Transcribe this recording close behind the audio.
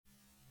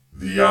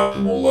The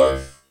Optimal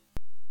Life.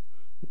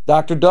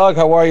 Dr. Doug,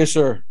 how are you,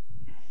 sir?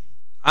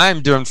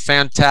 I'm doing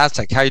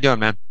fantastic. How you doing,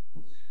 man?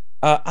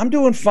 I'm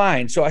doing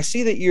fine. So I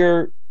see that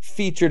you're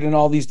featured in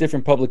all these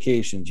different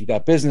publications. You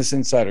got Business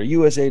Insider,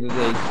 USA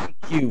Today,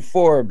 GQ,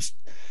 Forbes,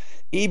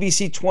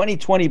 EBC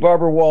 2020,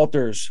 Barbara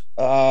Walters,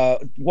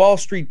 Wall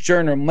Street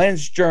Journal,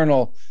 Men's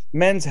Journal,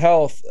 Men's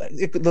Health.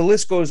 The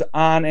list goes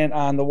on and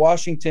on. The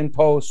Washington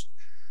Post.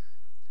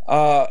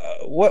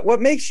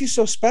 What makes you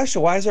so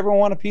special? Why does everyone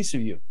want a piece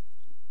of you?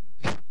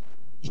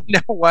 You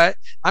know what?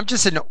 I'm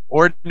just an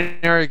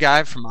ordinary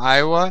guy from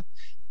Iowa,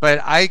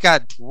 but I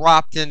got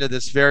dropped into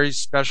this very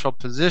special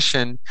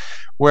position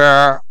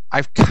where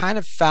I've kind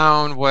of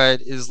found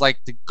what is like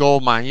the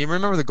gold mine. You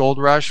remember the gold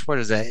rush? What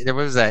is that? It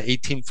was that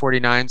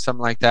 1849,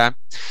 something like that.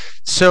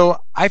 So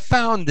I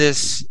found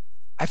this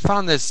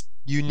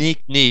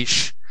unique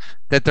niche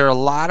that there are a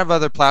lot of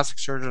other plastic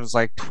surgeons,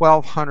 like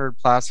 1,200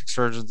 plastic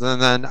surgeons,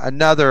 and then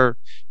another,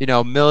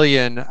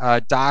 million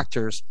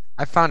doctors.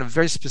 I found a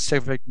very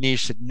specific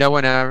niche that no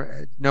one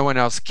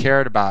else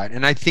cared about,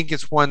 and I think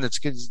it's one that's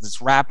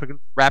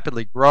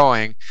rapidly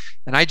growing.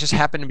 And I just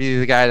happen to be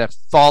the guy that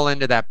fall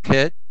into that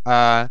pit,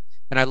 and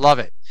I love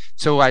it.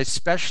 So I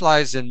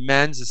specialize in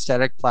men's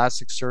aesthetic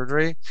plastic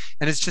surgery,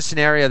 and it's just an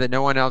area that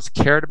no one else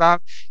cared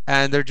about,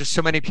 and there are just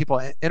so many people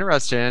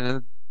interested in,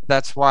 and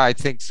that's why I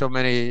think so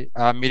many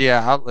media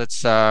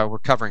outlets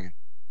were covering it.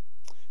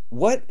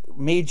 What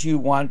made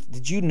you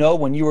did you know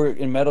when you were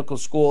in medical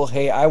school,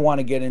 hey, I want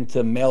to get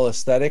into male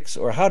aesthetics,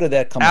 or how did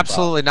that come about?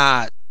 Absolutely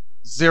not.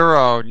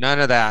 Zero, none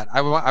of that.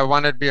 I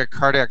wanted to be a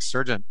cardiac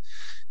surgeon.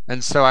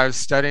 And so I was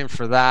studying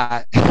for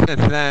that. And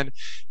then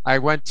I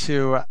went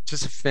to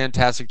just a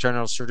fantastic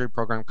general surgery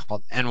program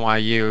called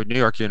NYU, New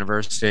York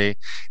University.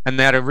 And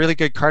they had a really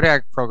good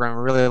cardiac program.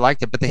 I really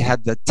liked it, but they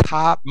had the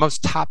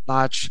most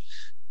top-notch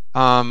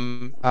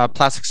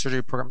plastic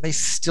surgery program. They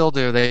still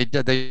do. They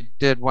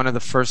did one of the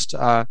first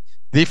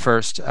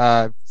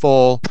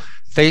full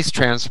face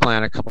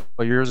transplant a couple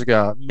of years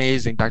ago.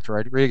 Amazing, Dr.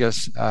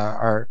 Rodriguez,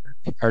 our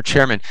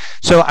chairman.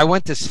 So I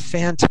went to this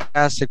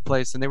fantastic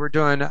place, and they were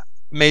doing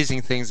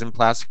amazing things in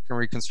plastic and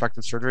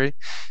reconstructive surgery.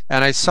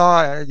 And I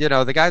saw,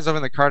 the guys over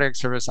in the cardiac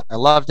service. I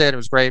loved it. It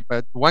was great.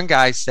 But one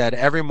guy said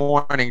every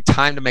morning,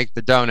 time to make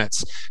the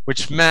donuts,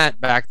 which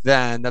meant back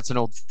then, that's an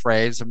old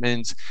phrase. It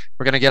means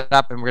we're going to get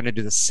up and we're going to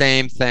do the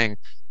same thing.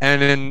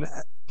 And in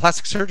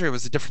plastic surgery, it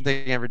was a different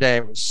thing every day.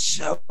 It was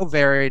so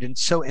varied and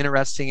so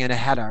interesting. And it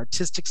had an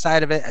artistic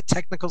side of it, a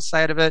technical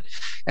side of it.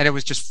 And it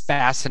was just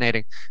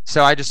fascinating.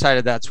 So I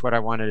decided that's what I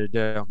wanted to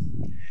do.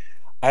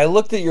 I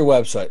looked at your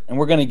website, and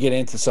we're going to get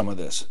into some of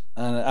this.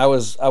 And I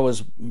was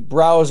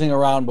browsing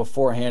around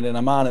beforehand, and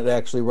I'm on it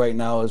actually right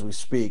now as we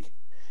speak.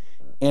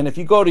 And if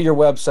you go to your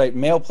website,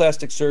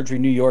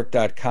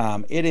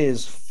 maleplasticsurgerynewyork.com, it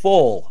is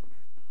full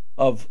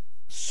of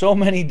so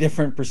many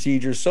different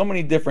procedures, so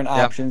many different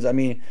options. I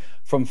mean,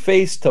 from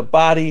face to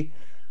body.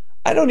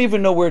 I don't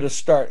even know where to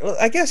start.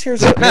 I guess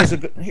here's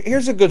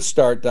a good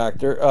start,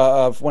 doctor,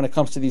 of when it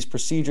comes to these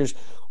procedures.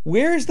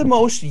 Where is the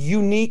most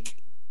unique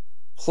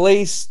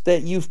place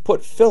that you've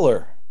put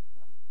filler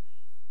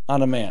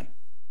on a man?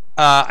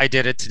 I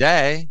did it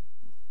today.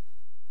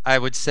 I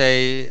would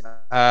say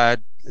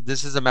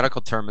this is a medical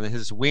term, and this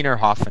is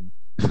Wienerhoffen.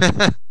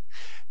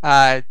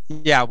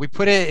 Yeah, we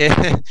put it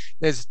in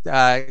this.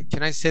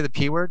 Can I say the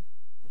P word?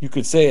 You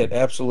could say it,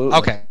 absolutely.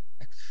 Okay.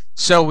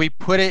 So we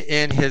put it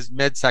in his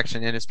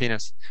midsection, in his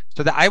penis.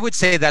 So I would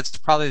say that's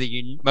probably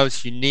the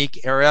most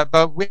unique area.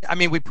 But we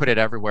put it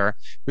everywhere.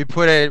 We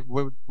put it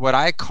what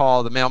I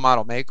call the male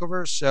model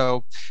makeover.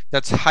 So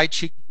that's high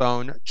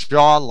cheekbone,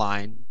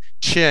 jawline,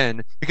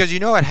 chin. Because you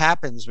know what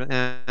happens when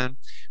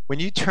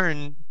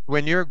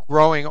you're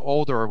growing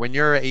older, when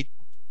you're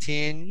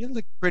 18, you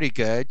look pretty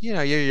good.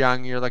 You're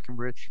young, you're looking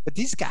pretty. But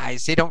these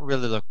guys, they don't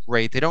really look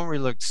great. They don't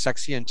really look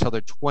sexy until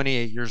they're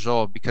 28 years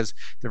old, because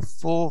their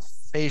full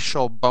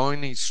facial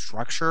bony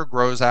structure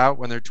grows out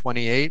when they're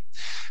 28.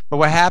 But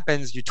what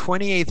happens, your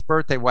 28th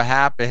birthday, what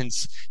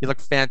happens, you look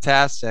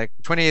fantastic.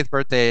 28th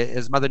birthday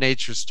is Mother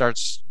Nature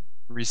starts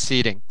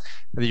receding.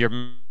 Your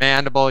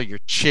mandible, your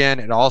chin,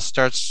 it all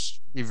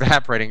starts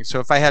evaporating. So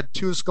if I had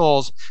two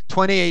skulls,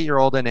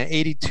 28-year-old and an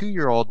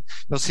 82-year-old,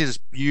 you'll see this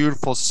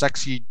beautiful,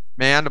 sexy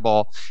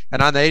mandible,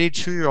 and on the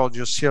 82-year-old,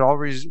 you'll see it all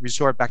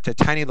resort back to a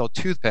tiny little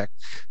toothpick.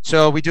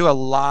 So we do a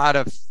lot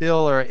of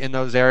filler in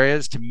those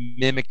areas to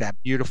mimic that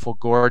beautiful,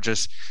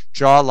 gorgeous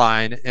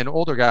jawline in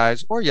older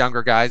guys or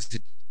younger guys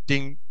that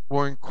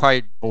weren't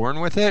quite born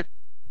with it,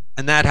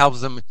 and that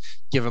helps them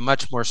give a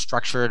much more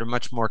structured, a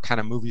much more kind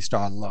of movie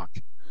star look.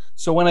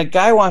 So when a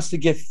guy wants to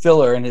get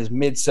filler in his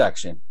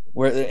midsection,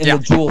 where in the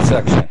jewel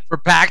section, we're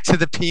back to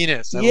the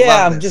penis.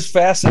 I'm just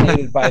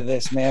fascinated by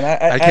this, man.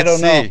 I don't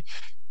know.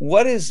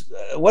 What is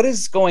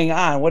going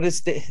on?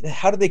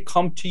 How do they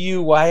come to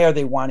you? Why are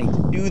they wanting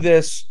to do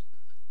this?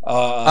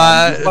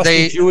 Must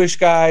be Jewish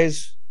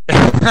guys.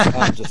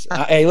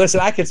 Hey,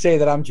 listen, I can say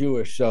that I'm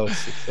Jewish, so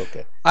it's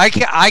okay. I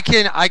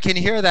can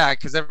hear that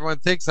because everyone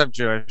thinks I'm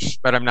Jewish,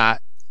 but I'm not.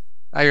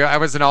 I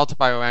was an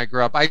Altabai when I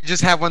grew up. I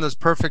just have one of those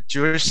perfect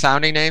Jewish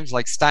sounding names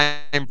like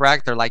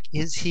Steinbrech. They're like,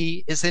 is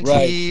he? Isn't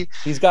Right. he?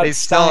 He's They got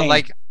still Stein.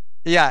 like,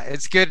 yeah,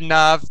 it's good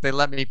enough. They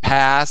let me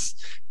pass.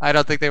 I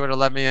don't think they would have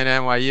let me in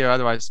NYU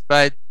otherwise.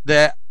 But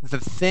the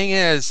thing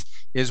is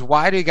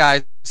why do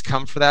guys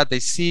come for that?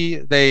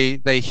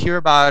 They hear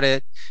about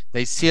it.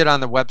 They see it on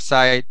the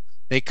website.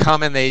 They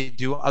come and they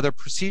do other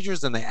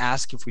procedures and they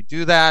ask if we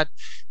do that.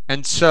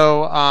 And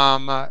so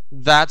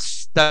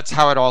that's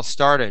how it all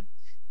started.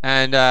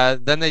 And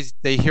then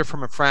they hear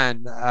from a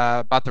friend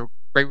about the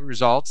great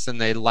results and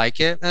they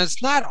like it. And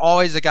it's not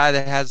always a guy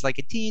that has like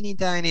a teeny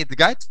tiny. The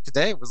guy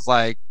today was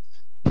like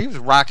he was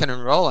rocking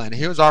and rolling.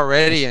 He was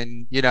already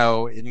in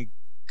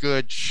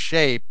good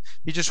shape.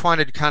 He just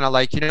wanted to kind of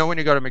like when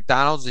you go to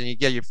McDonald's and you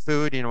get your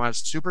food, and you want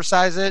to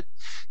supersize it.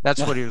 That's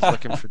what he was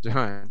looking for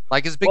doing.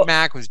 Like his Big Well,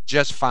 Mac was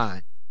just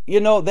fine.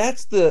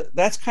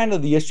 that's kind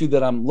of the issue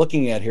that I'm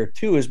looking at here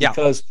too, is Yeah,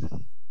 because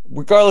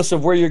regardless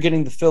of where you're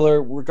getting the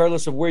filler,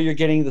 regardless of where you're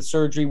getting the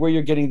surgery, where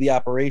you're getting the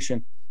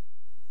operation,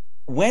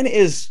 when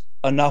is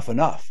enough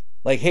enough?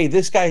 Like, hey,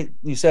 this guy,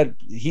 you said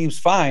he was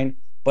fine,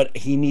 but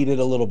he needed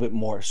a little bit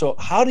more. So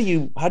how do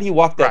you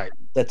walk that right.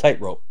 that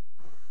tightrope?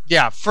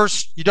 Yeah,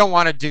 first, you don't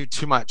want to do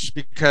too much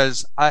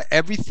because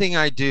everything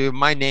I do,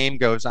 my name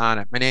goes on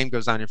it. My name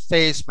goes on your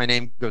face. My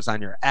name goes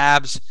on your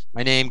abs.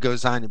 My name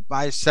goes on your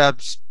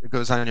biceps. It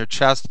goes on your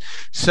chest.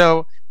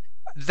 So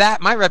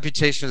that my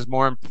reputation is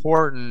more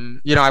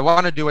important. I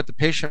want to do what the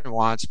patient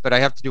wants, but I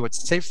have to do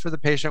what's safe for the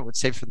patient,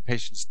 what's safe for the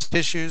patient's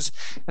tissues,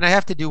 and I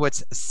have to do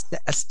what's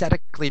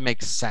aesthetically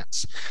makes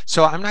sense.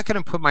 So I'm not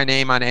going to put my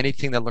name on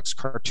anything that looks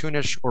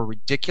cartoonish or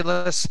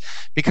ridiculous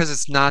because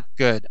it's not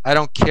good. I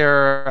don't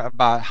care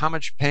about how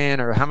much pain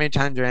or how many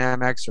times you're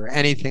Amex or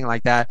anything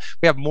like that.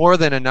 We have more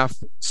than enough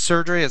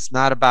surgery. It's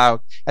not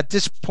about at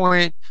this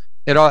point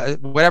it all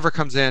whatever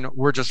comes in,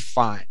 we're just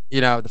fine.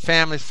 The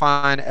family's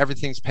fine,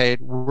 everything's paid,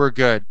 we're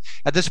good.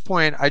 At this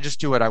point, I just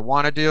do what I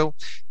want to do,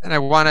 and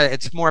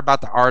it's more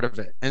about the art of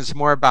it, and it's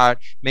more about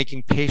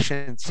making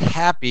patients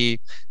happy.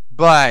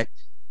 But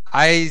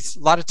a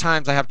lot of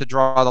times I have to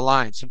draw the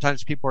line.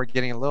 Sometimes people are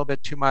getting a little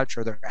bit too much,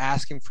 or they're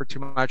asking for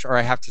too much, or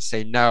I have to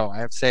say no. I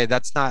have to say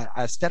that's not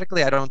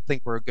aesthetically, I don't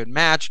think we're a good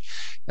match.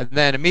 And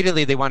then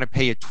immediately they want to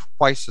pay you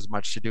twice as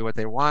much to do what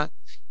they want.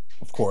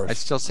 Of I course.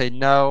 still say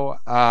no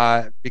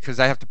because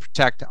I have to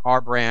protect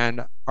our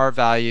brand, our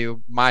value,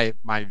 my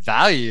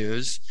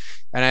values,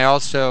 and I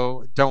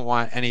also don't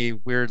want any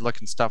weird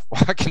looking stuff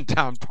walking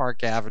down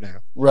Park Avenue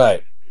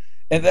Right.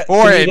 And that to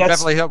or me in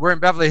that's Beverly Hills. We're in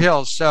Beverly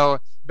Hills, so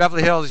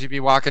Beverly Hills you'd be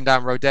walking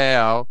down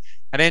Rodeo,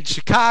 and in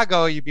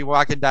Chicago you'd be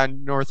walking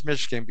down North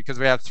Michigan because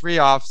we have 3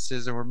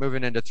 offices and we're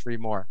moving into 3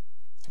 more.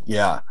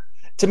 yeah.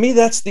 To me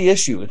that's the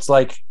issue. It's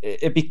like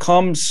it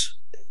becomes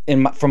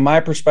from my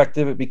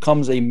perspective it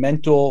becomes like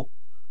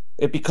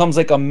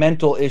a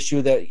mental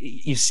issue that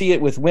you see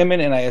it with women,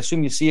 and I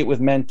assume you see it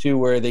with men too,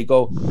 where they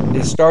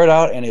start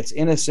out and it's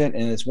innocent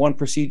and it's one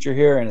procedure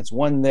here and it's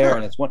one there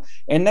and Sure. it's one,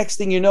 and next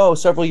thing you know,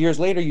 several years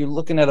later, you're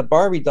looking at a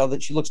Barbie doll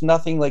that she looks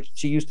nothing like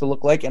she used to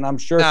look like, and I'm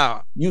sure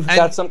No, you've got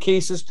and some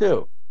cases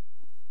too.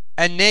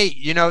 And Nate,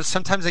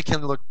 sometimes they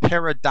can look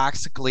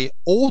paradoxically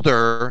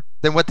older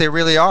than what they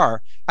really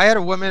are. I had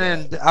a woman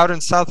Right. out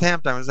in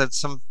Southampton. I was at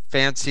some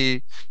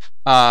fancy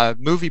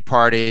movie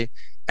party,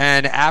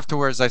 and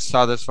afterwards I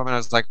saw this woman. I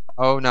was like,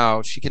 "Oh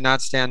no, she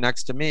cannot stand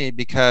next to me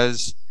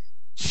because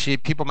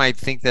people might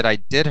think that I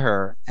did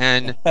her."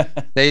 And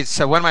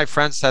so one of my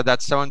friends said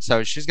that so and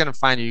so, she's going to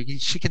find you.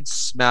 She can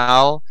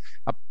smell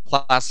a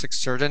plastic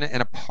surgeon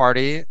in a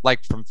party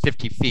like from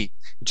 50 feet.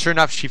 And sure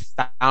enough, she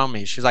found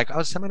me. She's like,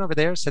 "Oh, someone over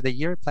there said that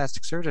you're a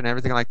plastic surgeon," and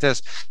everything like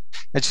this.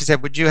 And she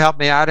said, "Would you help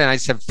me out?" And I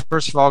said,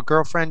 "First of all,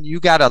 girlfriend, you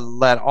got to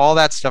let all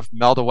that stuff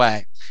melt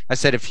away." I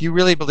said, "If you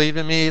really believe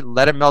in me,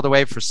 let it melt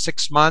away for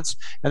 6 months.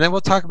 And then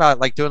we'll talk about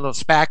like doing a little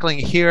spackling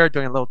here,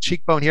 doing a little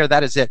cheekbone here.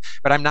 That is it.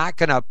 But I'm not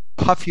going to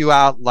puff you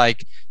out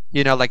like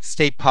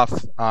Stay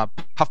Puff,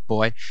 Puff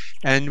Boy."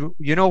 And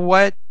you know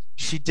what?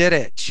 She did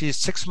it.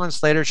 6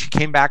 months later, she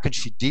came back and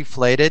she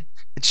deflated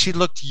and she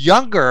looked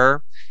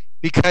younger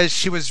because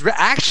she was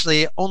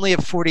actually only a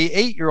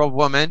 48-year-old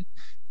woman,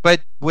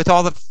 but with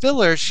all the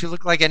fillers, she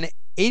looked like an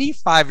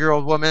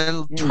 85-year-old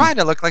woman Mm, trying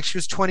to look like she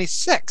was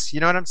 26.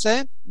 You know what I'm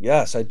saying?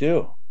 yes, I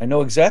do. I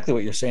know exactly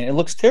what you're saying. It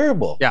looks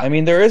terrible. Yeah, I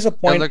mean, there is a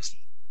it point, looks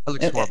it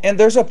looks and horrible.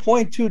 there's a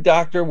point too,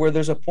 doctor, where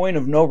there's a point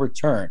of no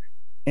return.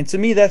 And to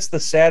me, that's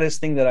the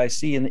saddest thing that I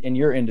see in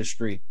your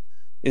industry,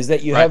 is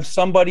that you Right. have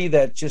somebody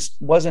that just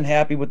wasn't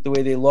happy with the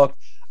way they looked.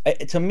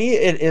 To me,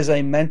 it's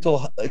a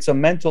mental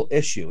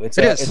issue. It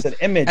is. It's an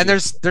image And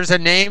issue. there's a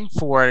name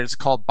for it. It's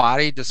called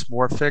body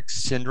dysmorphic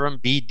syndrome,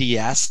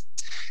 BDS.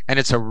 And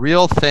it's a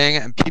real thing.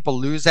 And people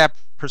lose that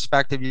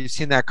perspective. You've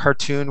seen that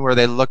cartoon where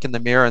they look in the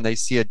mirror and they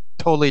see a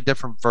totally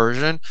different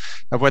version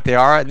of what they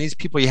are. And these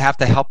people, you have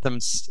to help them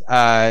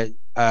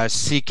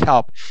seek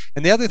help.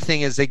 And the other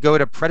thing is they go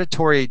to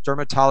predatory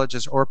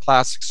dermatologists or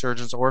plastic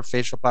surgeons or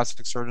facial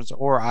plastic surgeons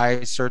or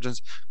eye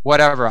surgeons,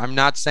 whatever. I'm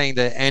not saying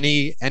that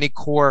any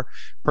core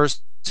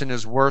person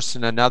is worse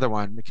than another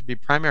one. It could be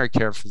primary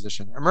care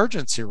physician,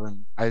 emergency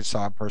room. I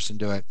saw a person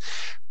do it.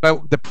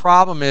 But the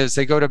problem is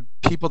they go to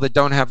people that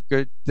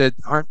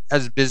aren't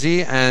as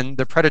busy, and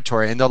they're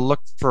predatory, and they'll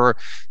look for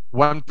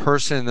one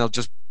person and they'll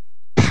just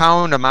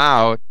pound them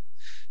out.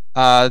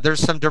 There's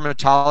some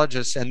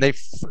dermatologists, and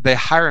they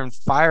hire and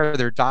fire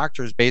their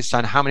doctors based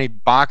on how many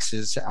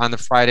boxes on the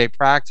Friday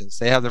practice.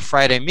 They have the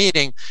Friday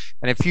meeting,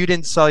 and if you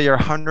didn't sell your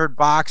 100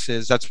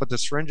 boxes, that's what the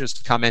syringes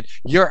come in,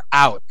 you're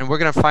out. And we're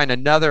going to find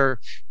another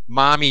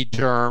mommy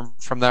derm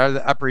from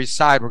the Upper East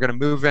Side. We're going to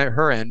move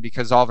her in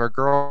because all of her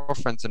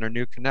girlfriends and her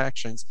new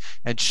connections,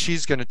 and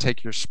she's going to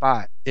take your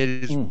spot. It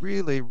is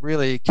really,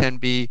 really can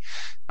be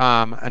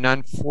an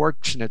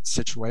unfortunate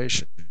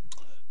situation.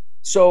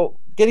 So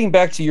getting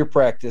back to your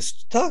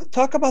practice,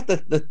 talk about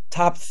the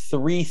top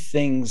 3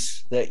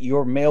 things that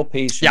your male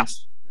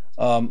patients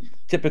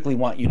typically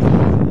want you to do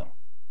for them.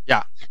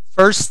 Yeah.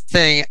 First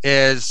thing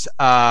is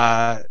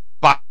body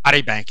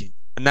banking.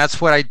 And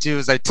that's what I do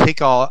is I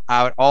take out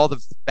all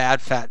the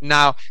bad fat.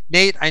 Now,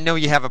 Nate, I know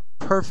you have a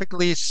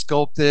perfectly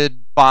sculpted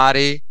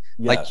body,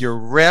 like you're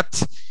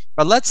ripped.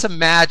 But let's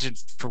imagine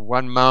for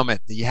one moment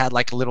that you had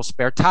like a little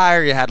spare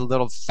tire, you had a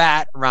little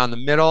fat around the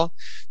middle.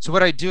 So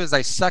what I do is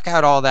I suck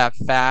out all that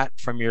fat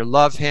from your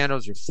love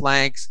handles, your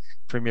flanks,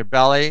 from your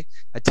belly.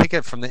 I take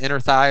it from the inner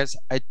thighs,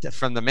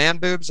 from the man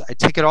boobs. I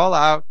take it all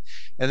out,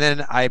 and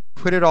then I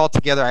put it all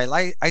together.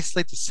 I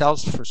isolate the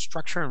cells for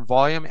structure and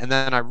volume, and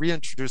then I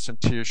reintroduce them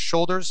to your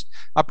shoulders,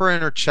 upper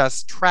inner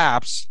chest,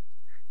 traps.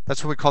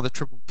 That's what we call the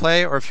triple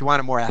play, or if you want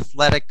a more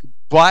athletic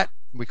butt,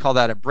 we call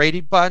that a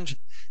Brady bunch.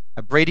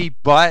 A Brady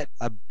butt,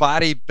 a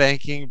body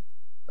banking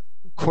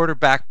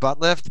quarterback butt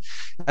lift.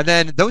 And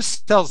then those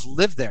cells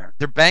live there.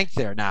 They're banked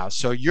there now.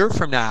 So a year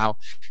from now,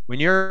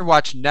 when you're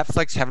watching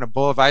Netflix, having a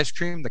bowl of ice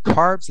cream, the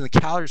carbs and the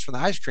calories from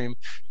the ice cream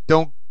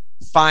don't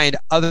find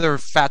other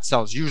fat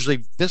cells,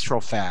 usually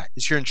visceral fat.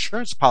 It's your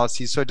insurance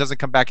policy, so it doesn't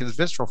come back as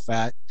visceral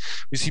fat.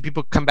 We see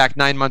people come back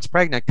 9 months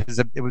pregnant because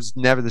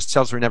the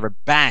cells were never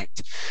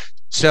banked.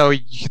 So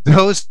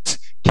those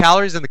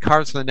calories and the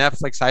carbs from the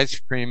Netflix ice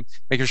cream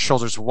make your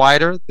shoulders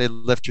wider, they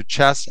lift your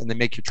chest, and they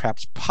make your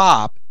traps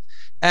pop,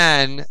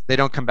 and they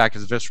don't come back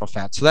as visceral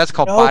fat. So that's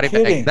called body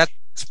banking. That's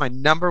my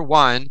number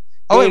one.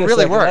 Oh, it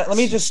really works. Let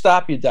me just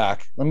stop you,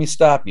 Doc. Let me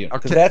stop you,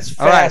 because that's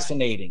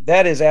fascinating. Right.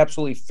 That is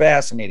absolutely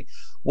fascinating.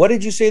 What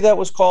did you say that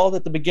was called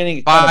at the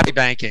beginning? Body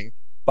banking.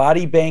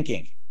 Body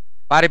banking.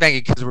 Body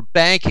banking, because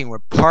we're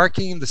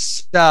parking the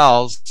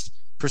cells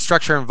for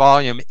structure and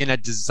volume in a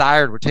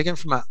desired, we're taking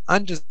from an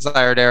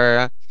undesired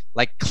area,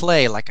 like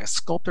clay, like a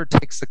sculptor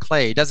takes the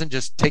clay. He doesn't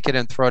just take it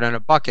and throw it in a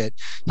bucket.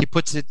 He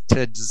puts it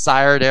to a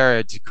desired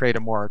area to create a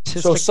more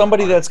artistic, so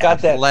somebody that's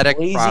got that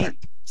lazy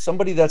product.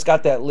 Somebody that's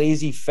got that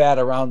lazy fat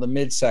around the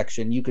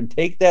midsection, you can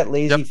take that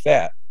lazy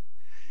fat,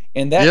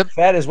 and that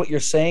fat is what you're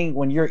saying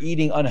when you're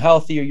eating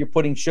unhealthy or you're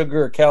putting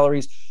sugar or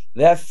calories.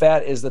 That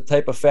fat is the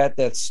type of fat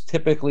that's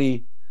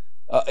typically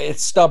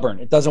it's stubborn.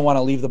 It doesn't want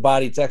to leave the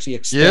body. It's actually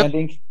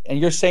expanding. And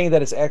you're saying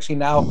that it's actually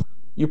now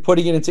you're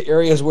putting it into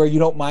areas where you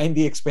don't mind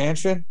the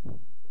expansion?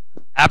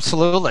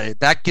 Absolutely.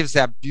 That gives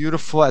that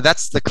beautiful,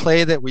 that's the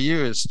clay that we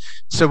use.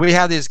 So we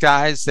have these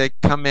guys that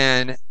come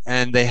in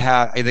and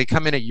they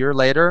come in a year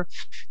later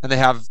and they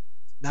have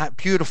not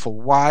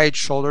beautiful wide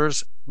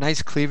shoulders,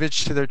 nice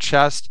cleavage to their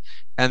chest,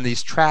 and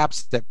these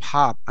traps that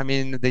pop. I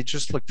mean, they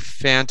just look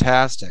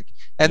fantastic.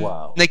 And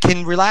they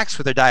can relax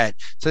with their diet.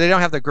 So they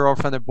don't have their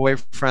girlfriend, their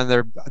boyfriend,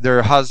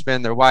 their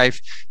husband, their wife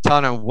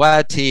telling them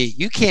what to eat.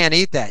 You can't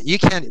eat that. You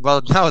can't.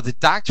 Well, no, the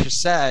doctor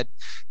said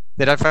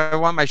that if I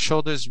want my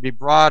shoulders to be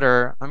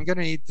broader, I'm going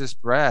to eat this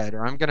bread,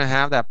 or I'm going to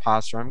have that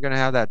pasta, or I'm going to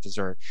have that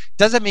dessert.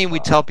 Doesn't mean we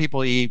tell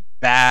people to eat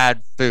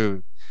bad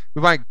food.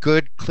 We want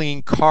good,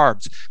 clean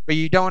carbs, but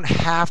you don't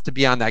have to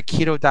be on that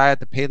keto diet,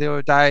 the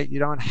paleo diet. You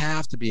don't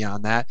have to be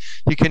on that.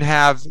 You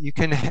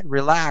can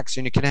relax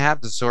and you can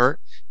have dessert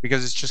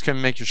because it's just going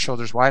to make your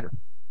shoulders wider.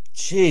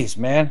 Jeez,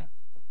 man.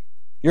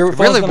 It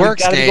really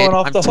works, Nate.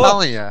 I'm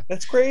telling you.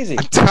 That's crazy.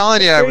 I'm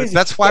telling you.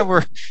 That's why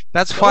we're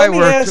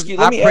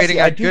operating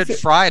on Good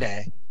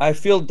Friday. I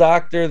feel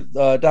Dr.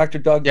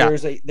 Doug,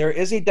 there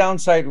is a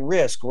downside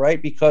risk,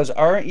 right? Because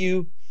aren't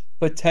you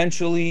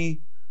potentially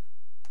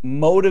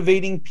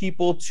motivating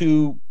people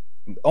to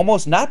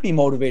almost not be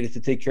motivated to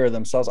take care of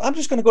themselves? I'm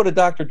just going to go to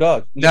Dr.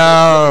 Doug.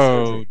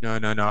 No.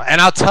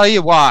 And I'll tell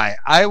you why.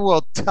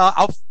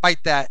 I'll fight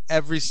that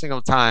every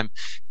single time,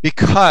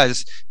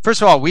 because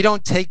first of all, we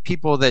don't take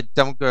people that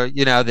don't go,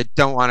 that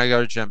don't want to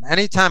go to gym.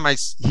 Anytime I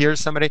hear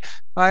somebody,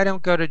 I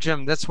don't go to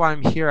gym, that's why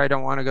I'm here, I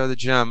don't want to go to the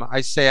gym,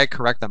 I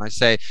correct them. I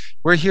say,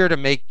 we're here to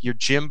make your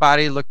gym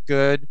body look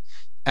good,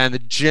 and the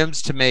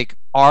gym's to make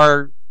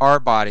our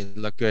body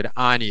look good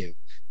on you.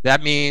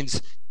 That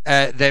means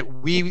that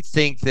we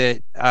think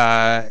that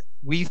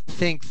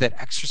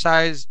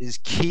exercise is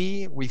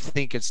key. We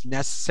think it's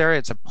necessary.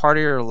 It's a part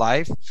of your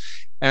life.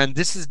 And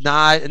this is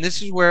not, and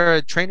this is where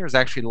trainers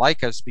actually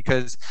like us,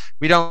 because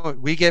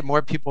we get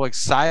more people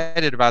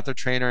excited about their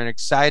trainer and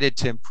excited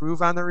to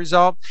improve on the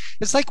result.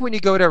 It's like when you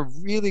go to a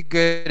really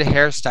good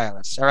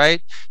hairstylist, all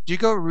right? Do you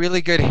go to a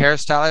really good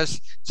hairstylist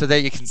so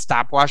that you can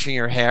stop washing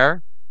your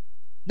hair?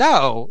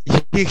 No,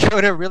 you go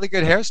to a really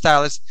good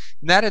hairstylist,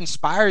 and that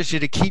inspires you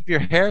to keep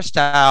your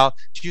hairstyle,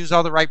 to use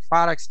all the right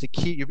products, to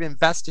keep, you've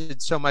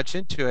invested so much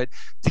into it,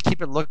 to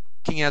keep it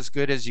looking as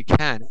good as you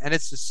can. And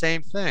it's the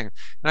same thing.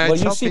 And I Well,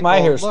 you tell see my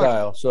people, look,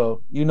 hairstyle,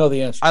 so you know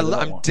the answer to that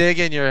I'm one.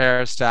 digging your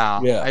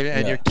hairstyle, Yeah, and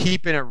yeah. you're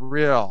keeping it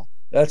real.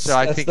 So That's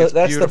I that's think the it's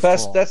that's the best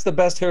beautiful. that's the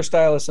best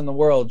hairstylist in the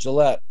world,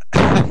 Gillette.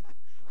 It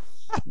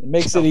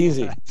makes it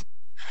easy. Gillette.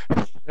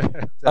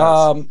 It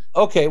does.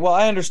 Okay, well,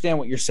 I understand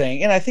what you're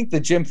saying, and I think the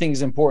gym thing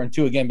is important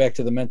too. Again, back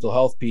to the mental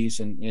health piece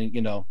and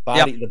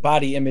Yep. the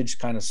body image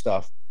kind of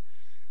stuff.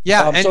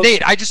 Yeah, and So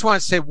Nate, I just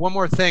want to say one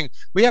more thing.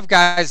 We have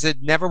guys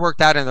that never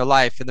worked out in their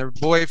life, and their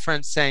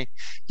boyfriends saying,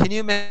 "Can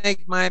you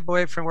make my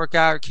boyfriend work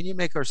out? Or can you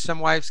make?" Or some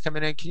wives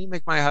coming in, "Can you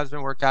make my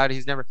husband work out?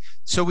 He's never."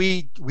 So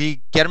we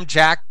get them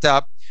jacked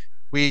up.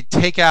 We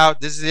take out.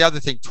 This is the other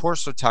thing: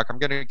 torso tuck. I'm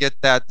going to get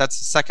that. That's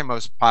the second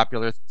most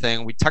popular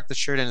thing. We tuck the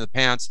shirt into the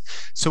pants,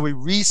 so we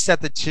reset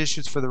the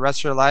tissues for the rest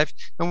of their life.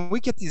 And we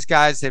get these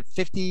guys at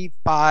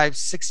 55,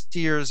 60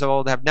 years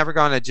old, have never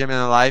gone to the gym in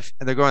their life,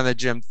 and they're going to the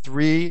gym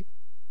 3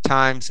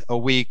 times a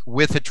week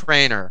with a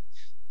trainer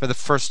for the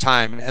first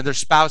time, and their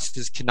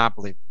spouses cannot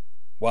believe it.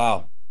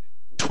 wow,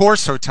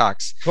 Torso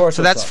tucks. So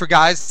torso that's tuck. for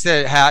guys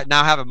that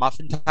now have a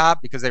muffin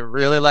top because they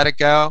really let it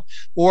go,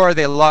 or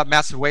they love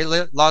massive weight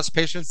loss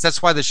patients.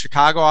 That's why the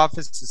Chicago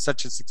office is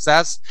such a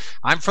success.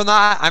 I'm from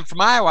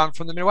Iowa. I'm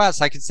from the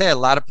Midwest. I can say a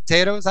lot of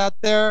potatoes out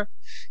there,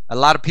 a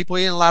lot of people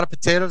eating a lot of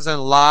potatoes, and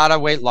a lot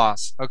of weight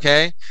loss.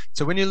 Okay,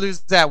 so when you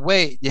lose that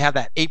weight, you have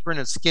that apron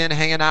of skin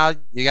hanging out.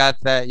 You got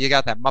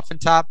that muffin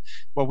top.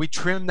 Well, we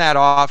trim that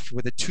off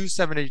with a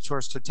 270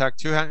 torso tuck,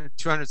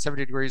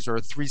 270 degrees, or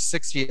a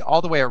 360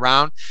 all the way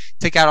around.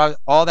 Take out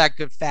all that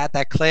good fat,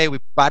 that clay. We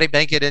body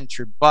bank it into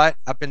your butt,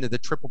 up into the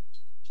triple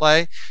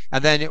play,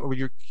 and then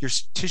your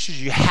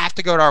tissues. You have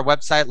to go to our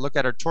website, look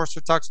at our torso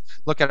tucks,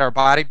 look at our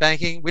body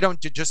banking. We don't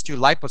just do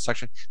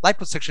liposuction.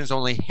 Liposuction is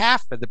only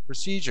half of the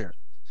procedure.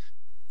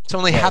 It's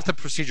only Right. half the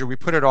procedure. We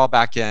put it all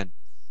back in.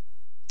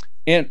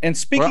 And Well,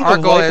 speaking our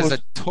of goal is lipo,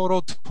 a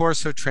total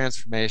torso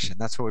transformation.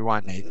 That's what we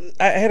want, Nate.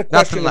 I had a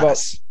Nothing question about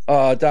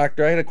less.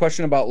 doctor. I had a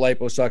question about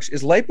liposuction.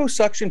 Is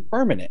liposuction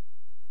permanent?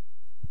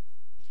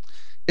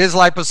 Is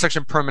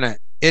liposuction permanent?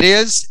 It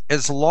is,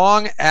 as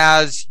long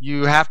as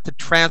you have to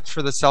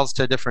transfer the cells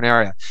to a different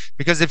area.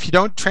 Because if you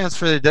don't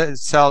transfer the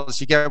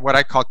cells, you get what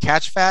I call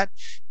catch fat.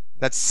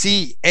 That's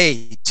CATCH,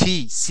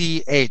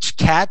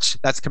 catch.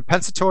 That's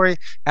compensatory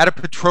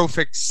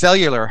adipotrophic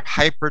cellular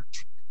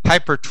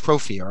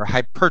hypertrophy or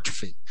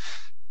hypertrophy.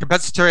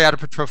 Compensatory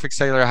adipotrophic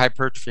cellular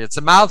hypertrophy. It's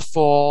a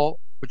mouthful,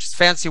 which is a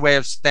fancy way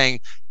of saying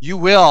you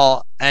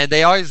will, and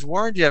they always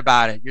warned you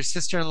about it. Your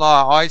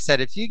sister-in-law always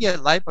said, if you get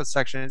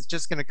liposuction, it's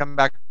just going to come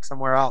back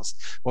somewhere else.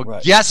 Well,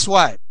 Right. guess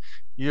what?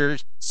 Your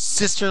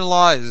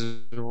sister-in-law is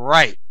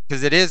right,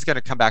 because it is going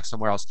to come back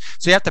somewhere else.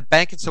 So you have to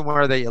bank it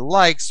somewhere that you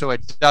like so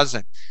it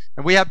doesn't.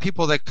 And we have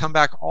people that come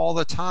back all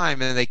the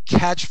time and they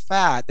catch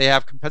fat. They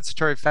have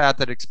compensatory fat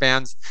that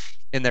expands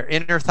in their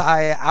inner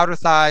thigh, outer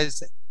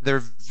thighs, their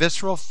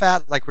visceral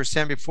fat, like we are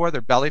saying before,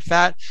 their belly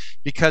fat,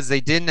 because they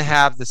didn't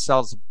have the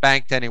cells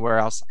banked anywhere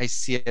else. I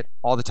see it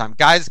all the time.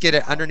 Guys get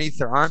it underneath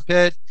their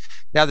armpit.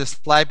 They have this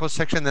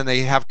liposuction, then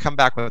they have come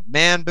back with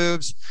man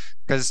boobs,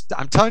 because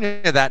I'm telling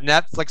you that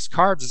Netflix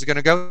carbs is going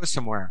to go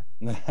somewhere.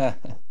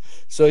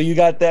 So you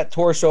got that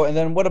torso, and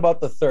then what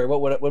about the third?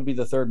 What would be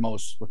the third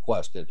most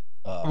requested?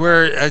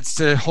 Where it's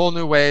a whole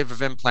new wave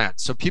of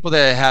implants. So people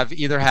that have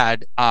either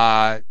had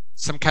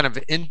some kind of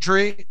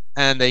injury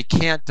and they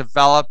can't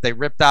develop, they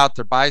ripped out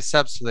their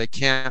biceps, so they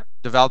can't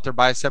develop their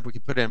bicep. We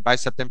can put in a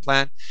bicep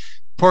implant.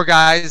 Poor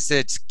guys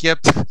that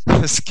skipped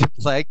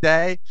leg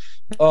day.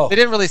 Oh, They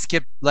didn't really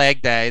skip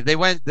leg day.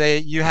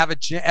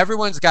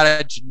 Everyone's got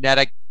a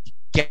genetic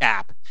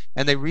gap,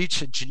 and they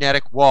reach a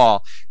genetic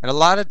wall. And a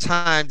lot of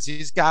times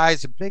these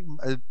guys, big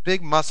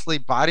muscly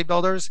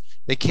bodybuilders,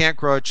 they can't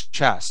grow a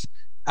chest.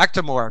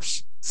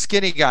 Ectomorphs,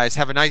 skinny guys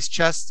have a nice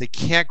chest, they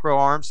can't grow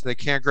arms, they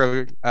can't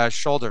grow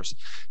shoulders.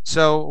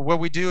 So what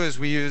we do is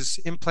we use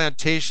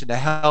implantation to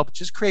help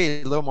just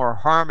create a little more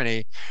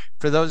harmony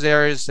for those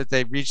areas that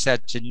they reach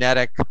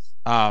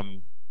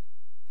um,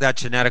 that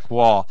genetic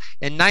wall.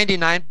 And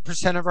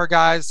 99% of our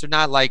guys, they're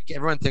not like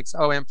everyone thinks,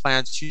 oh,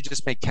 implants, you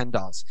just make Ken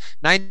dolls.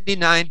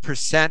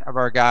 99% of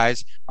our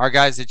guys are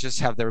guys that just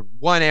have their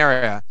one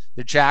area.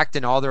 They're jacked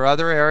in all their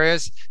other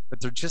areas,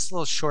 but they're just a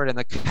little short in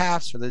the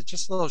calves, or they're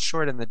just a little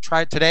short in the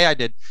Today I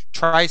did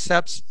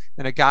triceps,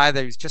 and a guy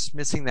that was just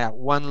missing that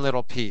one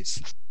little piece.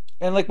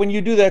 and like when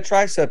you do that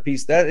tricep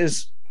piece, that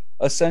is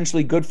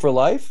essentially good for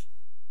life.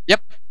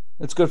 Yep.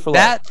 It's good for life.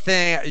 That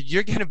thing,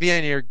 you're going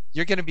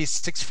to be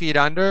 6 feet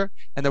under,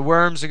 and the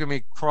worms are going to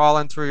be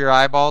crawling through your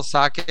eyeball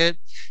socket,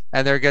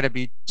 and they're going to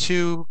be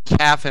 2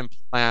 calf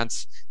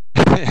implants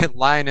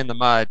lying in the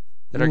mud.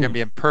 that are going to Mm,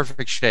 be in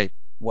perfect shape.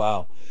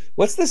 wow.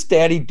 What's this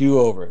daddy do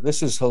over?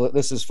 This is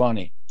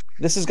funny.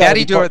 This has got to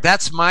Daddy be doer, part.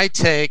 that's my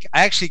take.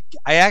 I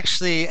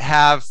actually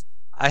have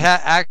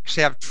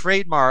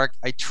trademark.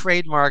 I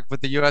trademark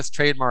with the U.S.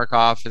 Trademark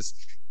Office.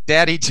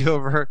 Daddy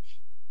doer,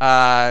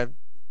 uh,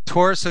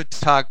 torso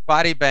tuck,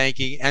 body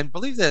banking, and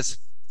believe this,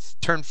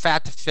 turn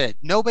fat to fit.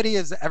 Nobody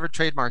has ever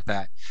trademarked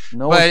that.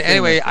 No one's But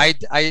anyway, trademarked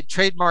that. I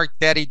trademarked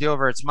Daddy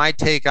Dover. It's my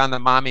take on the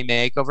mommy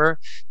makeover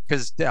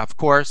because, of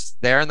course,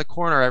 there in the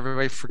corner,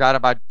 everybody forgot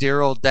about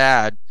dear old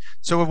dad.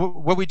 So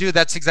what we do,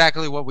 that's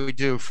exactly what we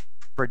do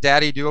for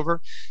Daddy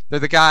Dover. They're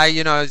the guy,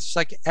 it's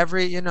like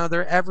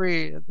they're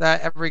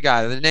every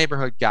guy, the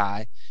neighborhood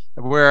guy,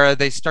 where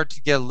they start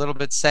to get a little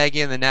bit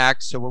saggy in the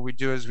neck. So what we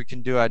do is we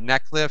can do a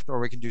neck lift or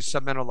we can do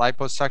submental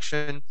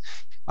liposuction.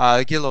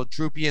 Get a little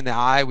droopy in the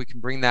eye, we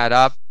can bring that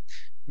up.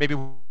 Maybe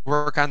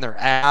work on their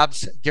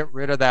abs, get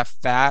rid of that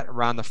fat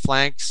around the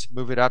flanks,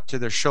 move it up to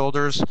their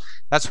shoulders.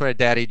 That's what a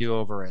daddy do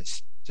over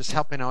is. Just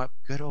helping out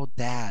good old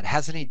dad.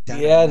 Hasn't he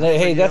done Yeah, enough for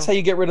hey, that's you? how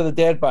you get rid of the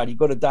dad bod. You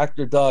go to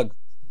Dr. Doug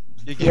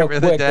You get real rid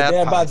of the quick. The dad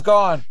dad bod's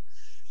bod. gone.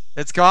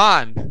 It's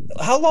gone.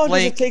 How long does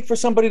it Blink, take for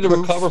somebody to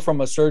recover poof. from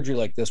a surgery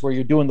like this where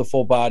you're doing the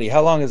full body?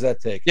 How long does that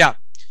take? Yeah.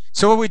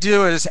 So what we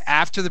do is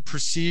after the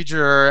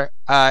procedure,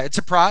 it's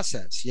a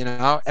process.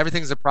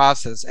 Everything's a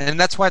process, and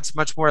that's why it's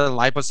much more than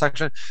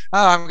liposuction.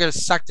 Oh, I'm going to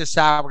suck this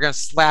out. We're going to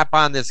slap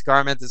on this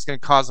garment that's going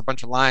to cause a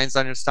bunch of lines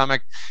on your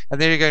stomach, and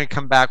then you're going to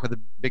come back with a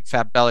big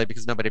fat belly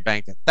because nobody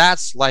banked it.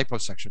 That's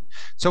liposuction.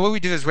 So what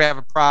we do is we have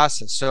a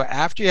process. So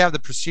after you have the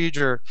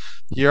procedure,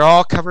 you're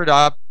all covered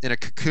up in a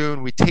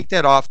cocoon. We take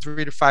that off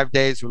 3 to 5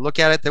 days. We look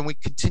at it, then we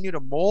continue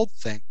to mold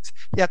things.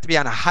 You have to be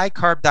on a high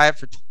carb diet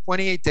for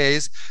 28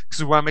 days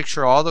because we want to make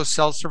sure all those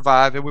cells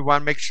survive, and we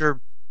want to make sure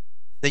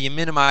that you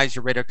minimize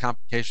your rate of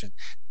complication.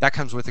 That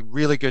comes with a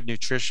really good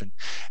nutrition.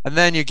 And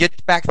then you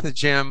get back to the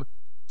gym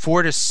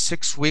 4 to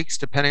 6 weeks,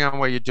 depending on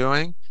what you're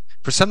doing.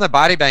 For some of the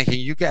body banking,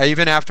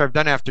 even after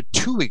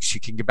 2 weeks,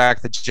 you can get back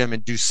to the gym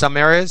and do some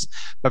areas.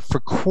 But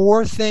for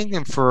core thing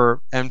and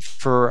for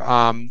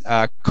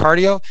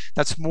cardio,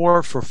 that's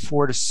more for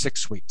 4 to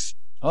 6 weeks.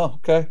 Oh,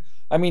 okay.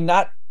 I mean,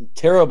 not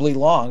terribly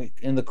long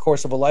in the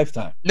course of a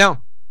lifetime. No,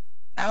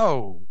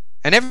 no.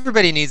 And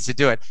everybody needs to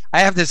do it. I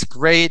have this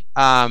great,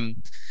 it's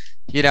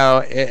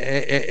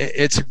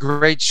a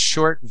great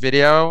short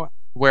video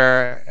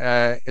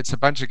where it's a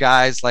bunch of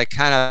guys like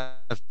kind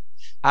of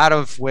out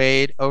of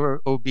weight,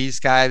 obese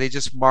guy. They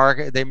just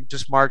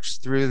march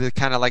through the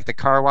kind of like the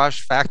car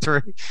wash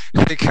factory.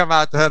 They come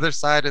out the other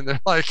side and they're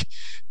like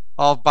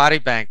all body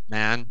banked,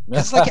 man.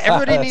 It's like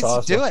everybody needs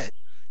awesome. To do it.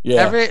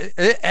 Yeah.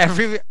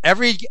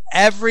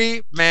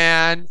 Every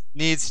man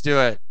needs to do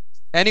it.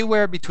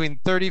 Anywhere between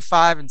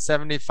 35 and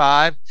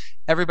 75,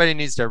 everybody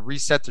needs to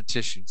reset their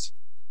tissues.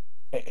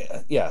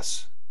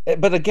 Yes.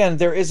 But again,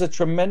 there is a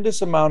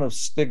tremendous amount of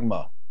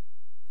stigma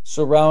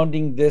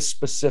surrounding this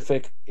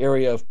specific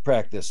area of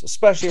practice,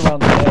 especially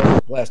around the head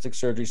of plastic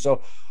surgery.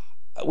 So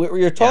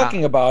you're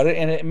talking about it,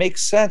 and it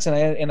makes sense,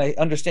 and I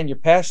understand you're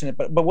passionate.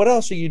 But what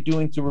else are you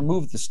doing to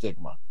remove the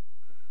stigma?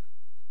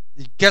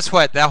 Guess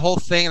what? That whole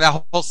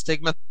stigma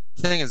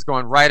thing is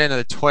going right into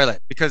the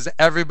toilet because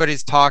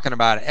everybody's talking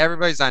about it.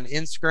 Everybody's on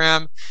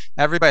Instagram.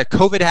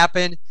 COVID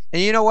happened,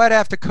 and you know what?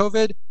 After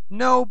COVID,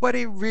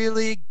 nobody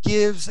really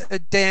gives a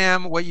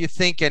damn what you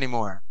think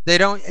anymore. They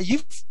don't.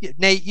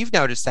 Nate, you've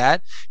noticed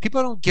that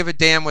people don't give a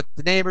damn what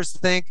the neighbors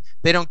think.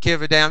 They don't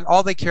give a damn.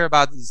 All they care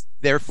about is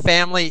their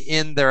family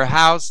in their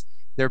house,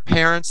 their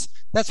parents.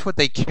 That's what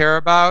they care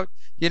about.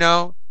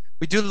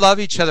 We do love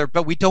each other,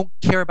 but we don't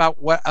care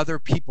about what other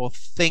people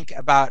think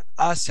about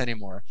us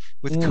anymore.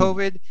 With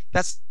COVID,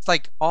 that's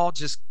like all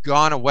just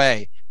gone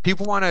away.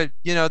 People want to,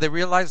 they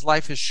realize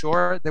life is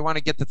short. They want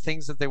to get the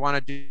things that they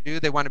want to do.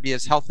 They want to be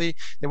as healthy.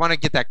 They want to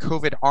get that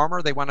COVID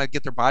armor. They want to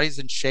get their bodies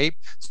in shape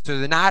so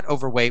they're not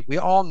overweight. We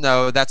all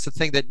know that's the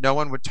thing that no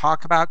one would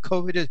talk about.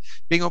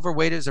 Being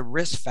overweight is a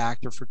risk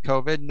factor for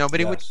COVID.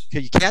 Nobody would.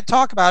 You can't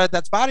talk about it.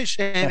 That's body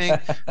shaming,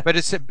 but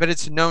it's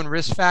a known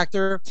risk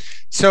factor.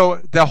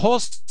 So the whole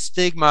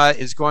stigma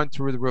is going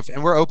through the roof,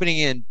 and we're opening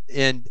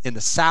in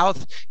the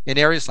South, in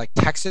areas like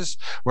Texas,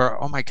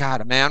 where, oh my God,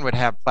 a man would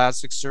have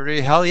plastic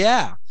surgery. Hell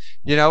yeah.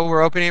 We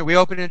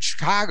open in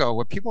Chicago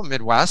where people in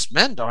Midwest,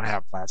 men don't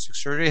have plastic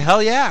surgery.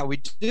 Hell yeah,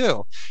 we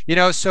do.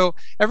 So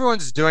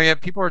everyone's doing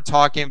it. People are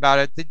talking about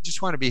it. They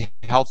just want to be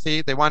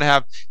healthy. They want to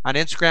have on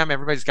Instagram,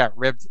 everybody's got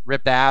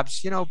ripped abs.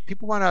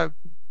 People want to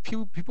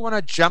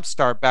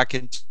jumpstart back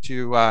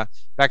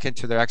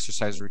into their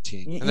exercise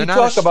routine. And they're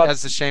not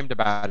as ashamed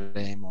about it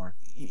anymore.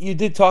 You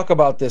did talk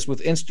about this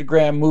with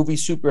Instagram, movie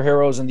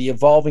superheroes, and the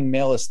evolving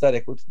male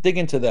aesthetic. Let's dig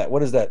into that.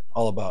 What is that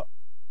all about?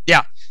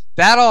 Yeah,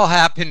 that all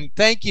happened.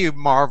 Thank you,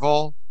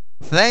 Marvel.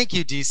 Thank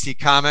you, DC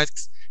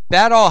Comics.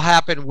 That all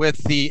happened with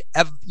the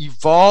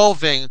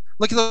evolving.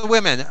 Look at the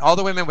women. All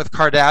the women with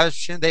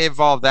Kardashian, they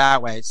evolved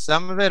that way.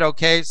 Some of it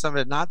okay, some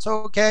of it not so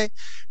okay.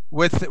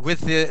 With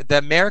the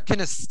American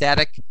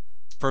aesthetic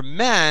for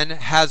men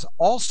has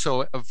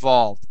also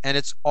evolved, and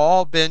it's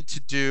all been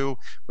to do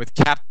with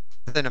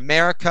Captain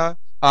America,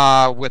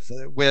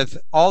 with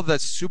all the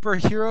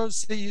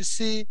superheroes that you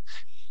see,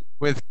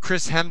 with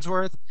Chris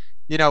Hemsworth,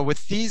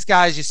 with these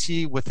guys you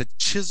see with the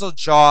chiseled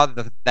jaw,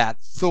 that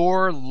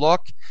Thor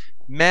look,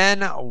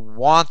 men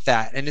want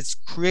that. And it's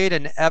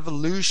created an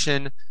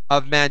evolution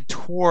of men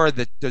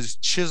toward those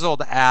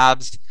chiseled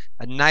abs,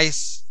 a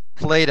nice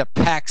plate of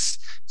pecs,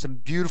 some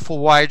beautiful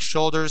wide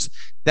shoulders.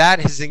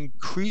 That is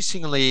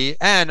increasingly,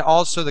 and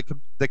also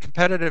the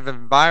competitive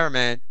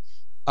environment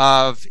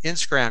of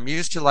Instagram. You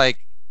used to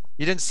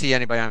you didn't see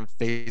anybody on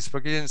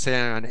Facebook, you didn't see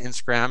anyone on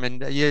Instagram,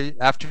 and you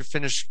after you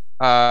finish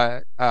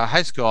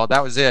high school,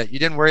 that was it. You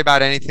didn't worry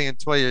about anything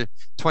until your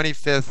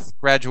 25th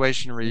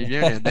graduation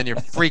reunion. Then you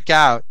freak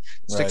out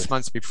six Right.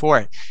 months before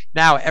it.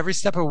 Now, every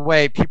step of the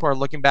way, people are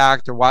looking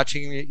back, they're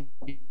watching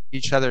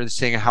each other,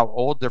 seeing how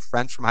old their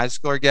friends from high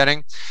school are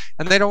getting,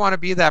 and they don't want to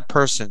be that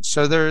person.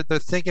 So they're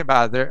thinking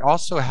about it. They're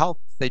also health.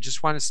 They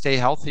just want to stay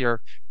healthier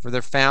for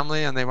their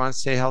family, and they want to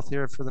stay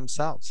healthier for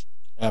themselves.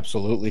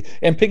 Absolutely.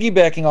 And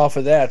piggybacking off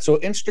of that, so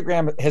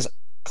Instagram has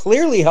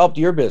clearly helped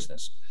your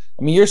business.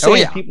 I mean, you're Oh saying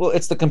yeah, people,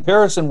 it's the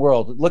comparison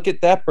world. Look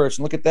at that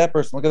person, look at that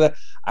person, look at that.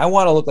 I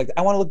want to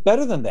look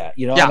better than that,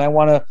 and yeah. I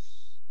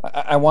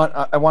want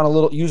a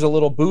little, use a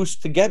little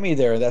boost to get me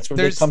there. That's where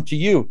they There's come to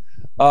you.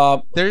 Uh,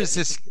 there's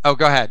this. Oh,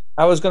 go ahead.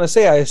 I was going to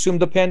say, I assume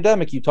the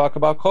pandemic, you talk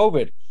about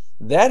COVID,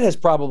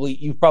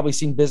 you've probably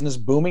seen business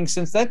booming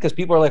since then because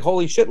people are like,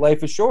 holy shit,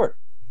 life is short.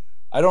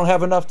 I don't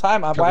have enough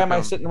time. Why COVID am I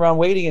boom. sitting around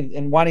waiting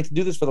and wanting to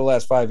do this for the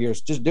last 5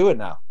 years? Just do it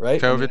now,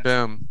 right? I mean, COVID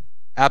boom.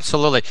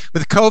 Absolutely.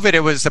 With COVID,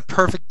 it was a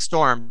perfect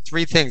storm.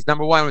 Three things.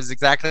 Number one was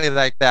exactly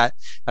like that.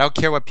 I don't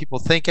care what people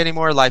think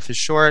anymore. Life is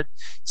short.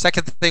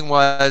 Second thing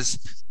was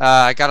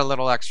I got a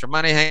little extra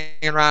money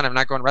hanging around. I'm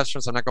not going to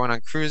restaurants. I'm not going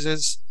on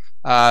cruises.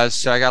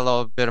 So I got a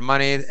little bit of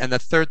money. And the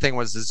third thing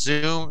was the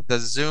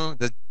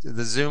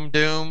Zoom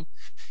doom,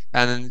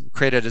 and then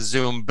created a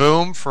Zoom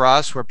boom for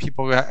us, where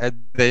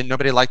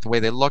nobody liked the way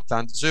they looked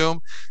on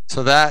Zoom,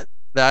 so that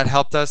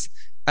helped us.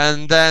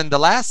 And then the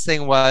last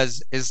thing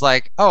is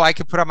like, oh, I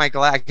could put on my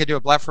glass, I could do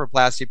a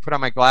blepharoplasty, put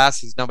on my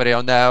glasses, nobody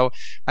will know.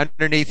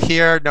 Underneath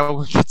here, no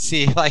one can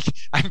see. Like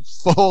I'm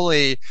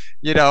fully,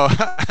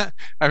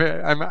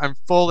 I'm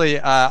fully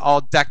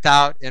all decked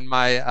out in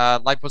my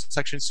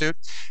liposuction suit.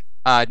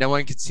 No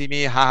one can see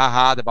me. Ha ha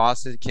ha. The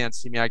bosses can't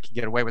see me. I can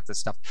get away with this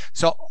stuff.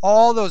 So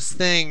all those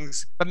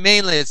things, but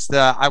mainly it's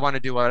the I want to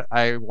do what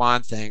I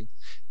want thing.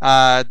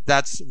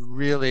 That's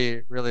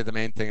really, really the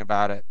main thing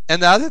about it.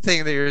 And the other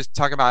thing that you're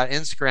talking about,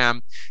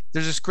 Instagram,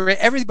 there's this great,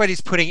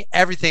 everybody's putting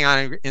everything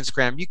on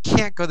Instagram. You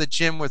can't go to the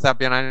gym without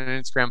being on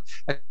Instagram.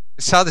 I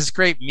saw this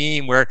great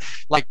meme where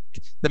like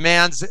the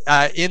man's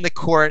in the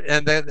court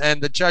and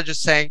the judge is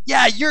saying,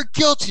 yeah, you're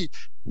guilty.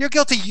 You're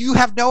guilty. You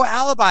have no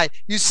alibi.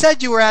 You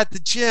said you were at the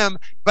gym,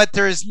 but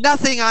there is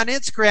nothing on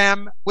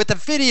Instagram with a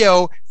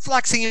video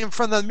flexing in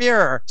front of the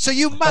mirror. So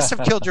you must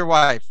have killed your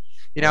wife.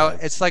 right,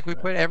 It's like we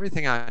right. put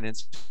everything on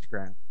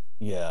Instagram.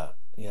 Yeah,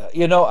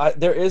 yeah.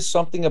 There is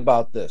something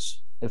about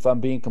this, if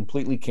I'm being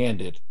completely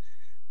candid,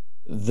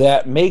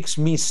 that makes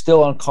me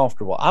still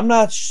uncomfortable. I'm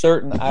not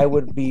certain I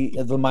would be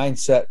in the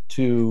mindset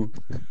to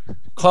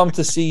come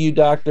to see you,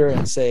 doctor,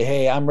 and say,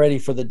 "Hey, I'm ready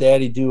for the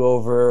daddy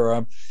do-over,"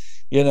 or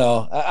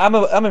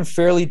I'm in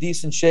fairly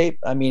decent shape.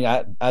 I mean,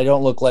 I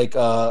don't look like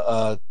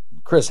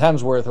Chris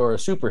Hemsworth or a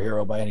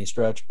superhero by any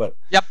stretch, but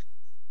Yep.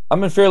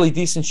 I'm in fairly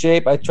decent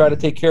shape. I try to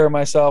take care of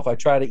myself. I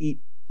try to eat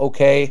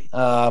okay.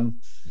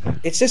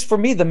 It's just for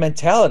me the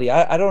mentality.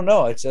 I don't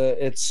know.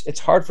 It's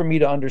hard for me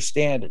to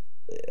understand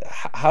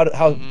how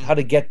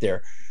to get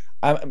there.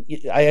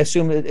 I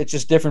assume it's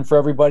just different for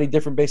everybody,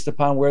 different based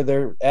upon where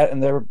they're at in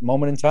their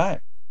moment in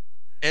time.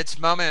 It's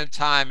moment in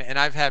time. And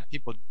I've had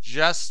people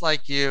just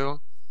like you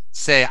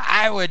say,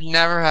 I would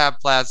never have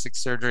plastic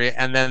surgery.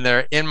 And then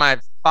they're in my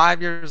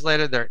 5 years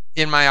later, they're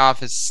in my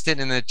office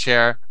sitting in the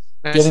chair.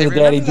 And I Getting say, the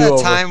daddy remember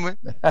do that over.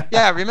 time?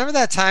 Yeah, remember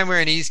that time we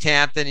were in East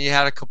Hampton, you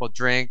had a couple of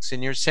drinks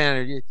and you're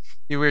saying,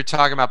 you were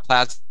talking about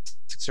plastic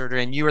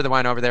surgery, and you were the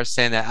one over there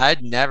saying that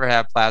I'd never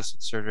have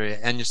plastic surgery.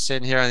 And you're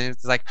sitting here and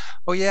it's like,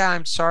 oh yeah,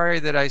 I'm sorry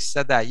that I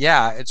said that.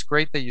 Yeah, it's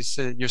great that you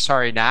said you're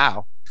sorry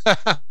now.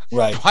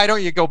 Right. Why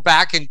don't you go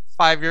back in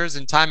 5 years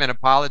in time and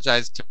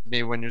apologize to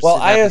me when you're Well,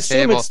 sitting I at the assume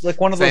table it's like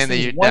one of those saying that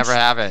things. you'd never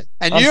have it?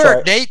 And I'm you're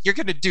sorry. Nate, you're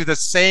going to do the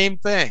same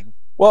thing.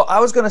 Well, I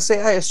was going to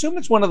say, I assume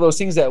it's one of those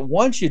things that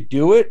once you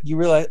do it, you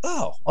realize,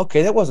 oh,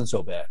 okay, that wasn't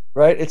so bad,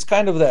 right? It's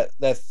kind of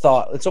that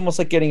thought. It's almost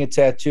like getting a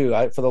tattoo.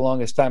 For the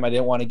longest time, I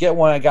didn't want to get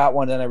one. I got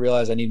one, then I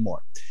realized I need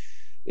more.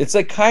 It's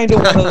like kind of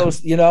one of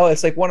those,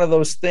 it's like one of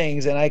those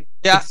things, and I could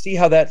Yeah. see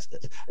how that's.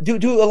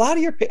 Do a lot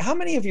of how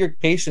many of your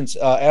patients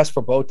ask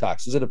for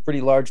Botox? Is it a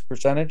pretty large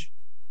percentage?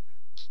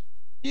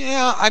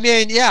 Yeah, I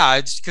mean, yeah,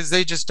 it's because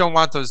they just don't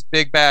want those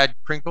big bad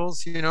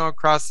crinkles,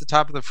 across the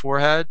top of the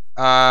forehead.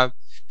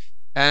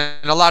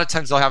 And a lot of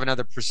times they'll have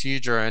another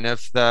procedure, and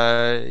if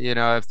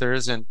there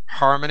isn't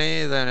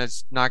harmony, then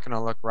it's not going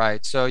to look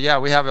right. So yeah,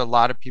 we have a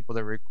lot of people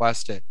that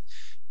request it.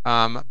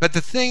 But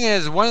the thing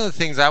is, one of the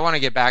things I want to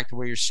get back to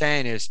what you're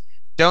saying is,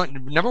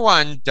 don't number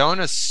one, don't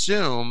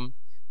assume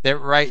that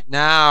right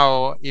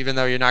now, even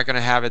though you're not going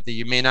to have it, that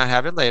you may not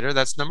have it later.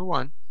 That's number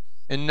one.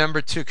 And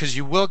number two, because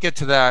you will get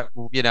to that,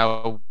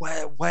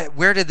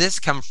 where did this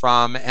come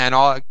from? And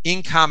all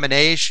in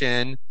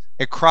combination,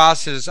 it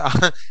crosses.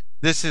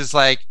 This is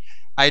like,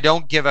 I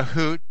don't give a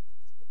hoot.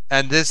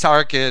 And this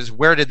arc is,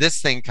 where did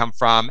this thing come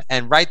from?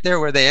 And right there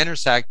where they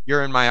intersect,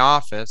 you're in my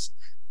office.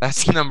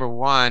 That's number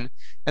one.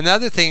 And the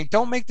other thing,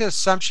 don't make the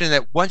assumption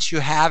that once you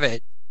have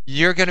it,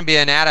 you're going to be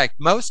an addict.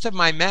 Most of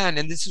my men,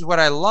 and this is what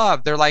I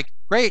love, they're like,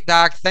 great,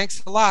 doc,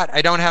 thanks a lot.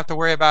 I don't have to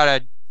worry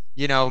about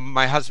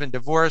my husband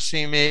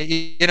divorcing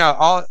me,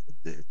 all.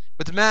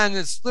 With the men,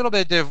 it's a little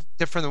bit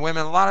different than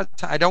women. A lot of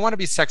times, I don't want to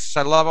be sexist.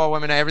 I love all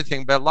women and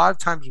everything, but a lot of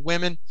times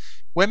women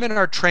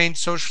are trained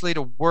socially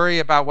to worry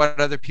about what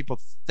other people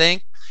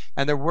think.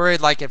 And they're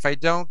worried, like, if I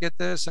don't get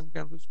this, I'm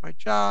going to lose my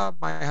job.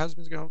 My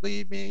husband's going to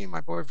leave me. My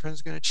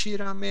boyfriend's going to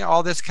cheat on me.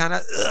 All this kind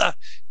of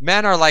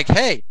men are like,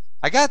 hey,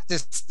 I got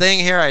this thing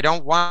here. I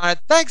don't want it.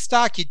 Thanks,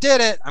 doc. You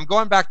did it. I'm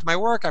going back to my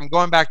work. I'm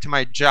going back to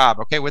my job.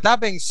 Okay.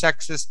 Without being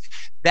sexist,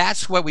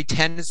 that's what we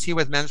tend to see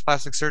with men's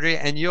plastic surgery.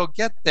 And you'll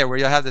get there where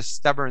you'll have this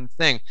stubborn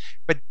thing.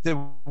 But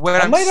what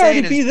I I'm might saying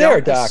already be is,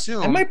 there, don't Doc.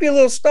 assume. I might be a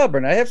little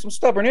stubborn. I have some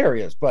stubborn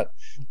areas, but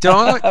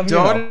don't you know.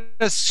 don't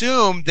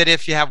assume that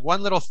if you have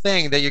one little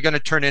thing that you're going to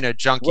turn into a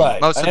junkie.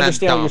 Right. Most I of them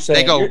understand what you're don't.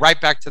 saying. They go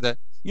right back to the.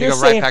 They You're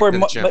go right saying back for to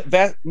the gym.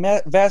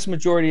 vast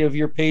majority of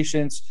your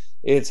patients,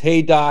 it's,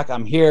 hey, doc,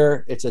 I'm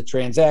here. It's a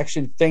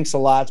transaction. Thanks a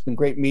lot. It's been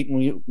great meeting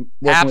you,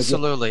 working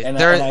Absolutely. with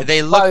you. And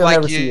They look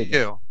like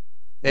you.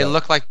 They Right.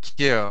 look like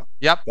you.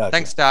 Yep. Gotcha.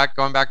 Thanks, doc.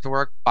 Going back to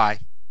work. Bye.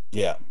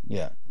 Yeah,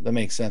 that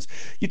makes sense.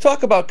 You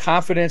talk about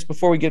confidence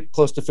before we get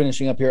close to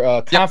finishing up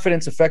here.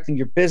 Confidence affecting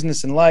your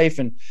business and life,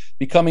 and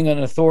becoming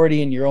an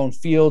authority in your own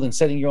field and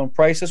setting your own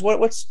prices.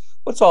 What's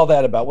all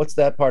that about? What's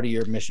that part of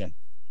your mission?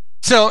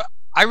 So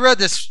I read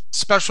this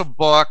special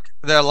book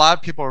that a lot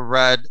of people have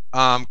read,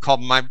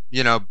 called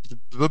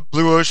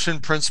Blue Ocean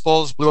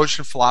Principles, Blue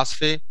Ocean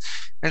Philosophy, and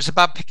it's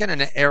about picking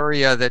an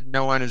area that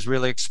no one has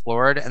really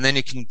explored, and then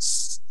you can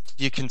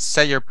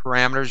set your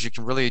parameters. You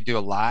can really do a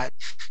lot.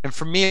 And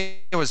for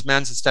me, it was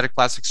men's aesthetic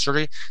plastic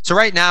surgery. So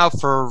right now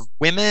for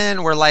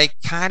women, we're like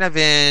kind of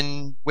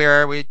in,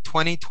 where are we,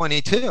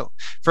 2022.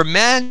 For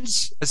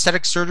men's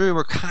aesthetic surgery,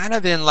 we're kind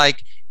of in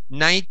like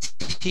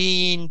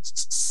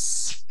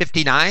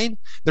 1959.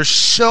 There's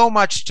so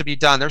much to be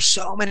done. There's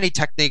so many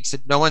techniques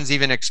that no one's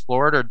even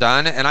explored or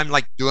done. And I'm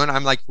like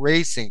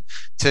racing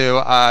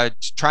to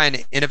try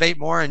and innovate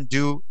more and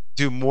do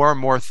more and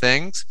more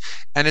things.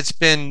 And it's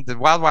been the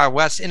wild, wild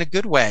west in a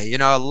good way,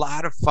 a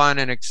lot of fun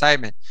and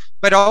excitement.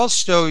 But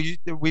also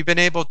we've been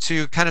able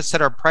to kind of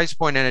set our price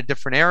point in a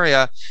different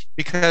area,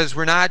 because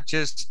we're not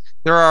just,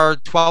 there are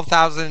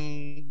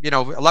 12,000,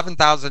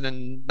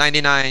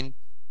 11,099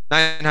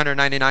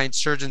 999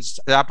 surgeons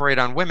that operate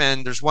on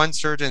women. There's one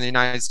surgeon in the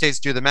United States,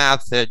 do the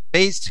math, that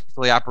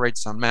basically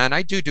operates on men.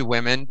 I do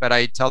women, but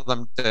I tell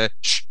them to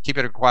keep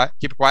it quiet.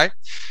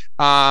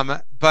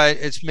 But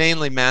it's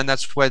mainly men.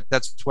 That's who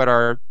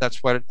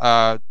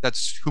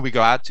we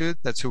go out to.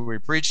 That's who we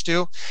preach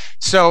to.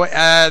 So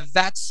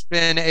that's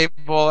been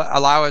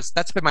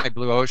that's been my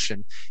blue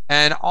ocean.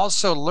 And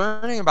also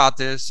learning about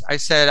this, I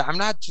said, I'm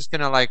not just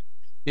going to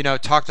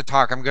talk the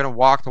talk. I'm going to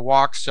walk the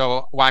walk.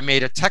 So I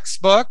made a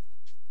textbook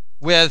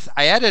I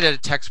edited a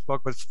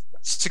textbook with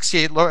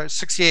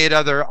 68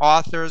 other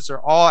authors.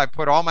 I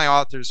put all my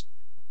authors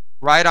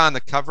right on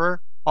the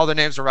cover. All the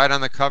names are right on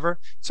the cover.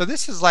 So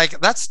this is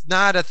that's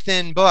not a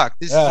thin book.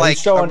 This is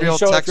like a real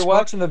textbook. If you're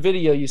watching the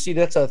video, you see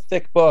that's a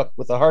thick book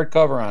with a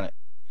hardcover on it.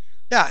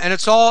 Yeah, and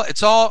it's all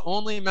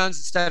only men's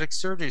aesthetic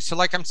surgery. So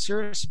I'm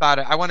serious about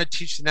it. I want to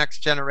teach the next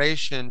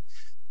generation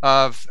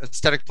of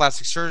aesthetic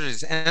plastic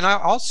surgeries. And I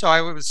was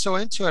so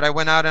into it. I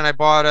went out and I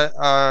bought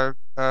a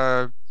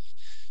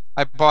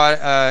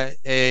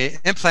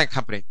implant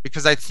company,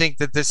 because I think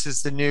that this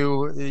is the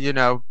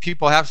new,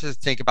 people have to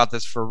think about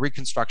this for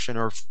reconstruction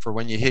or for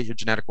when you hit your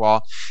genetic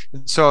wall.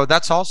 And so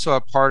that's also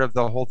a part of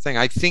the whole thing.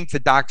 I think the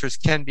doctors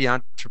can be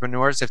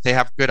entrepreneurs if they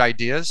have good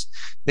ideas.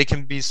 They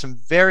can be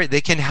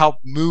they can help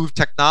move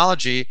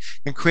technology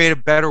and create a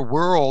better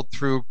world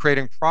through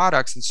creating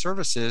products and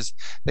services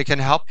that can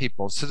help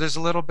people. So there's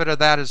a little bit of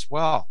that as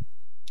well.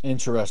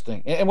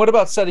 Interesting. And what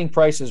about setting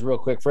prices real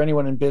quick for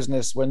anyone in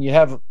business? When you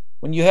have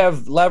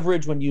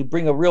leverage, when you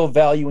bring a real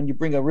value, when you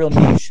bring a real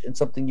niche and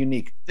something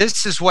unique.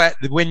 This is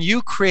when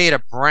you create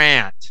a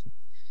brand,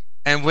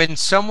 and when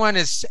someone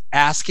is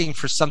asking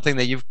for something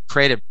that you've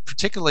created,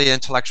 particularly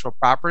intellectual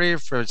property,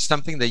 for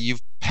something that you've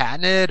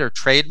patented or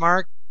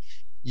trademarked,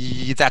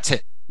 that's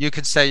it. You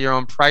can set your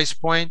own price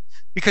point,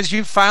 because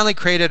you finally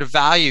created a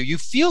value. You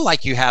feel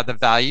like you have the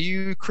value.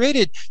 You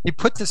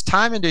put this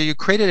time into, you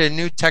created a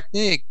new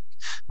technique.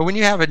 But when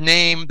you have a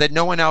name that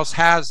no one else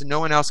has and no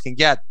one else can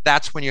get,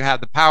 that's when you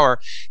have the power.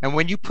 And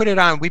when you put it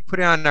on, we put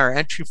it on our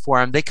entry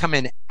form, they come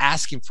in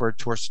asking for a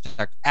torso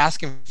tech,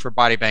 asking for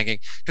body banking,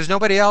 because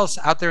nobody else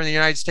out there in the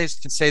United States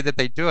can say that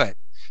they do it.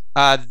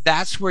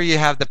 That's where you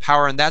have the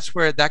power, and that's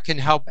where that can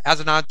help as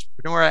an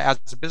entrepreneur, as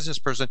a business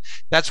person.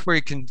 That's where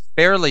you can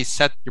barely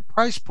set your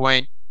price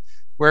point,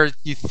 where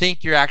you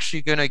think you're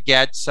actually going to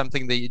get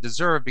something that you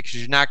deserve because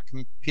you're not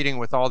competing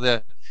with all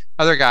the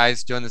other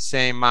guys doing the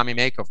same mommy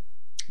makeover.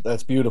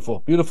 That's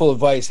beautiful. Beautiful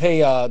advice. Hey,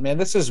 man,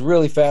 this is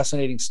really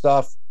fascinating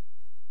stuff.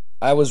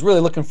 I was really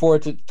looking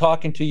forward to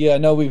talking to you. I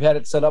know we've had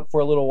it set up for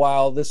a little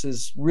while. This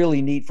is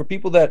really neat. For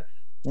people that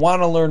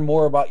want to learn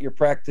more about your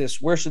practice,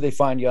 where should they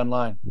find you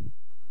online?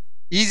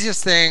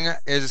 Easiest thing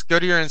is go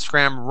to your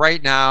Instagram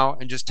right now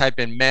and just type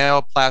in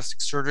male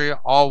plastic surgery,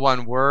 all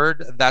one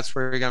word. That's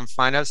where you're going to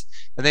find us.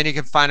 And then you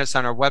can find us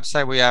on our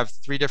website. We have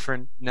 3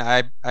 different,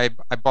 I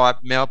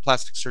bought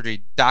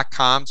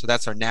maleplasticsurgery.com. So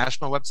that's our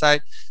national website.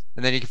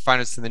 And then you can find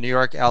us in the New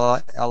York,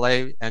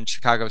 LA, and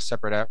Chicago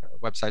separate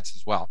websites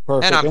as well.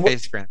 Perfect. And on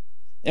Facebook.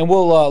 And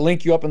we'll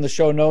link you up in the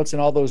show notes in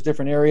all those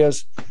different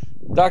areas.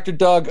 Dr.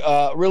 Doug,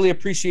 really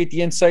appreciate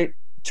the insight.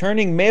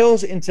 Turning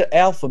males into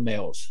alpha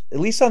males, at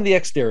least on the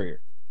exterior.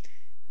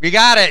 We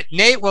got it.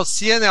 Nate, we'll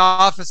see you in the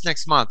office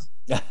next month.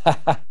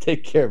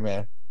 Take care,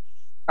 man.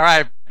 All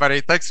right, buddy.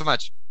 Thanks so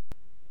much.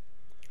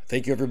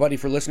 Thank you, everybody,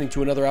 for listening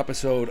to another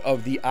episode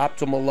of the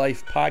Optimal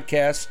Life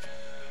podcast.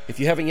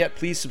 If you haven't yet,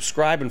 please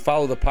subscribe and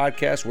follow the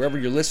podcast wherever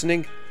you're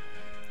listening.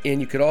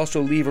 And you could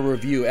also leave a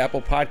review. Apple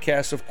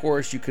Podcasts, of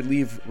course. You could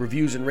leave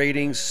reviews and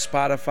ratings.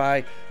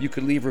 Spotify, you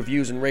could leave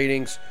reviews and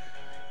ratings.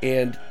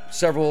 And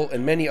several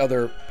and many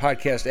other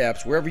podcast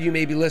apps. Wherever you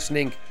may be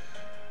listening,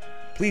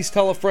 please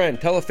tell a friend,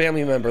 tell a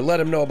family member, let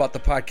them know about the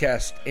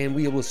podcast, and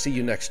we will see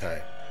you next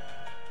time.